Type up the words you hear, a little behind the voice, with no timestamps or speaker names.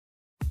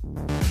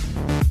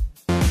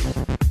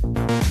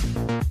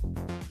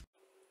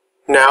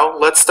Now,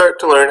 let's start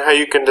to learn how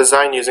you can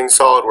design using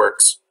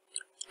SolidWorks.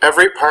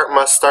 Every part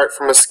must start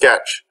from a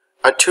sketch.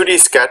 A 2D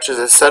sketch is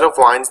a set of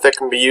lines that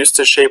can be used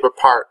to shape a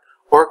part,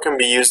 or can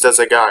be used as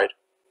a guide.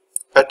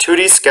 A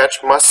 2D sketch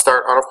must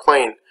start on a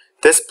plane.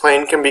 This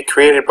plane can be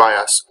created by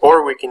us,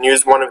 or we can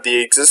use one of the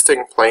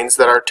existing planes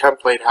that our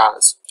template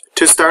has.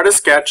 To start a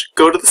sketch,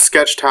 go to the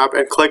Sketch tab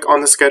and click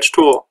on the Sketch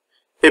tool.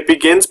 It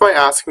begins by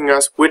asking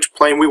us which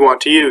plane we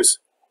want to use.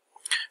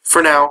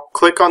 For now,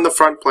 click on the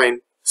front plane.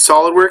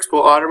 SolidWorks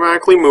will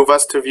automatically move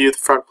us to view the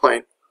front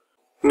plane.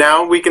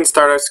 Now we can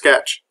start our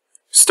sketch.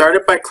 Start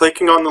it by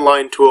clicking on the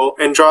Line tool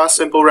and draw a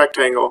simple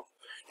rectangle.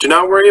 Do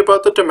not worry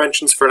about the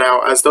dimensions for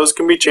now, as those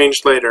can be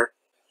changed later.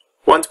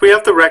 Once we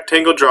have the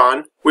rectangle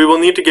drawn, we will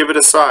need to give it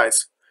a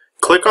size.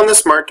 Click on the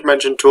Smart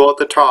Dimension tool at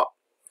the top.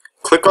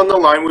 Click on the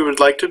line we would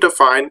like to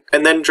define,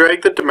 and then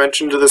drag the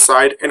dimension to the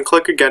side and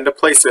click again to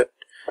place it.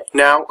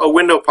 Now a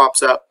window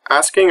pops up,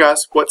 asking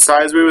us what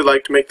size we would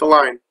like to make the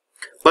line.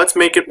 Let's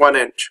make it 1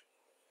 inch.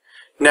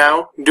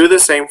 Now, do the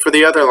same for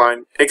the other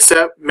line,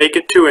 except make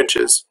it 2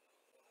 inches.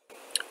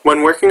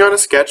 When working on a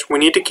sketch, we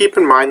need to keep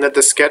in mind that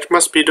the sketch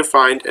must be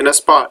defined in a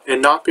spot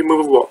and not be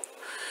movable.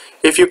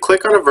 If you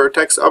click on a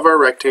vertex of our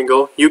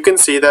rectangle, you can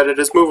see that it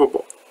is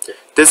movable.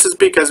 This is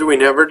because we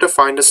never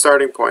defined a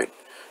starting point.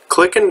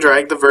 Click and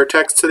drag the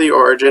vertex to the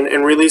origin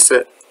and release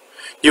it.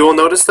 You will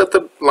notice that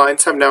the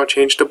lines have now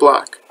changed to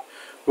black.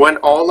 When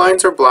all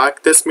lines are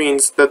black, this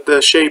means that the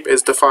shape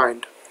is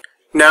defined.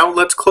 Now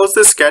let's close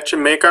this sketch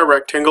and make our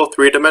rectangle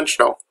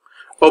three-dimensional.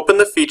 Open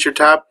the Feature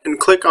tab and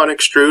click on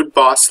Extrude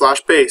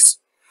Boss/Base.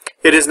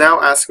 It is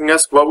now asking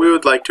us what we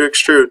would like to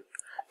extrude.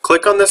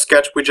 Click on the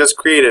sketch we just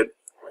created.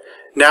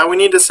 Now we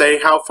need to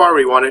say how far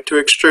we want it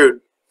to extrude.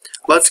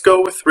 Let's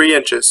go with 3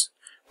 inches.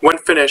 When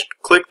finished,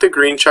 click the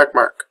green check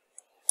mark.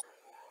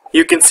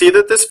 You can see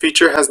that this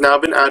feature has now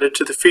been added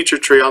to the feature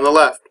tree on the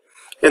left,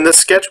 and the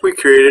sketch we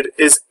created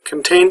is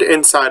contained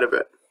inside of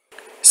it.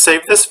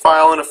 Save this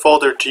file in a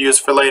folder to use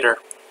for later.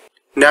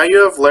 Now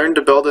you have learned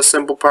to build a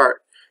simple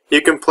part.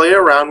 You can play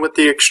around with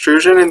the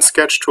extrusion and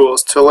sketch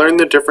tools to learn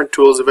the different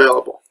tools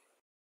available.